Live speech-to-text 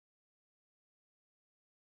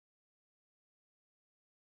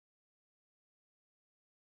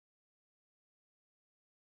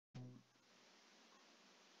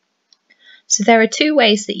So there are two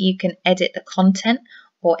ways that you can edit the content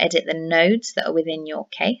or edit the nodes that are within your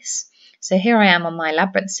case. So here I am on my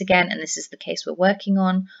labyrinths again, and this is the case we're working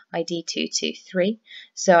on, ID 223.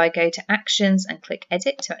 So I go to Actions and click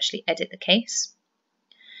Edit to actually edit the case.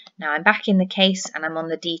 Now I'm back in the case and I'm on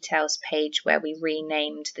the details page where we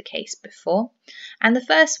renamed the case before. And the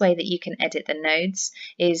first way that you can edit the nodes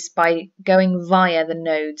is by going via the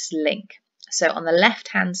nodes link. So on the left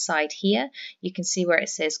hand side here, you can see where it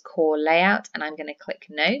says Core Layout, and I'm going to click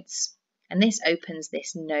Nodes, and this opens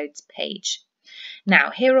this nodes page.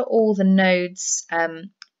 Now here are all the nodes.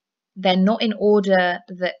 They're not in order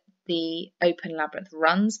that the Open Labyrinth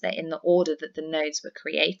runs, they're in the order that the nodes were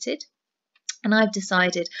created. And I've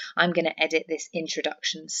decided I'm going to edit this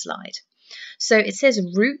introduction slide. So it says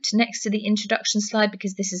root next to the introduction slide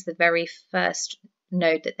because this is the very first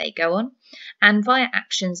node that they go on. And via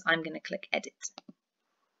Actions, I'm going to click Edit.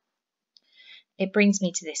 It brings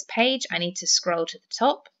me to this page. I need to scroll to the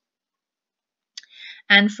top.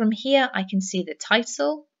 And from here, I can see the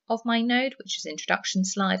title of my node, which is introduction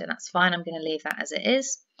slide, and that's fine. I'm going to leave that as it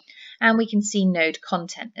is. And we can see node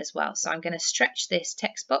content as well. So I'm going to stretch this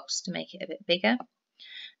text box to make it a bit bigger.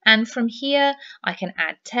 And from here, I can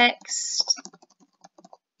add text.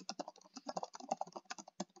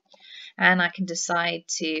 And I can decide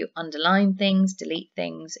to underline things, delete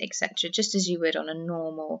things, etc., just as you would on a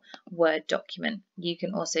normal Word document. You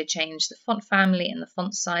can also change the font family and the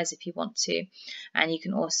font size if you want to. And you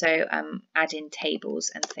can also add in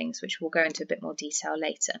tables and things, which we'll go into a bit more detail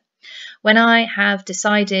later. When I have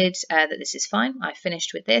decided that this is fine, I've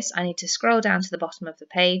finished with this, I need to scroll down to the bottom of the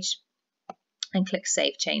page and click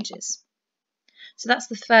Save Changes. So that's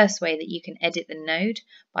the first way that you can edit the node,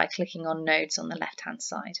 by clicking on Nodes on the left-hand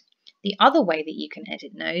side. The other way that you can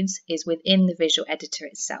edit nodes is within the visual editor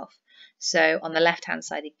itself. So on the left-hand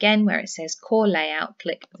side again, where it says Core Layout,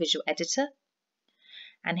 click Visual Editor.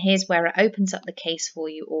 And here's where it opens up the case for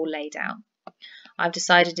you all laid out. I've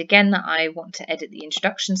decided again that I want to edit the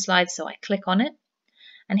introduction slide, so I click on it.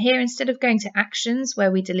 And here, instead of going to Actions,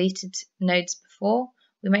 where we deleted nodes before,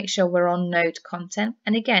 we make sure we're on Node Content.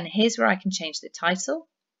 And again, here's where I can change the title.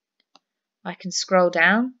 I can scroll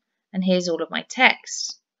down, and here's all of my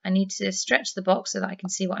text. I need to stretch the box so that I can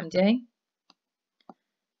see what I'm doing.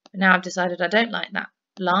 But now I've decided I don't like that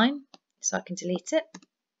line, so I can delete it.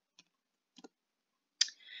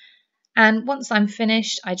 And once I'm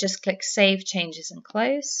finished, I just click Save Changes and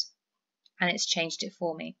Close, and it's changed it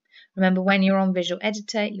for me. Remember, when you're on Visual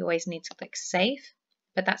Editor, you always need to click Save,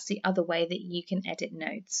 but that's the other way that you can edit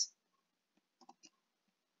nodes.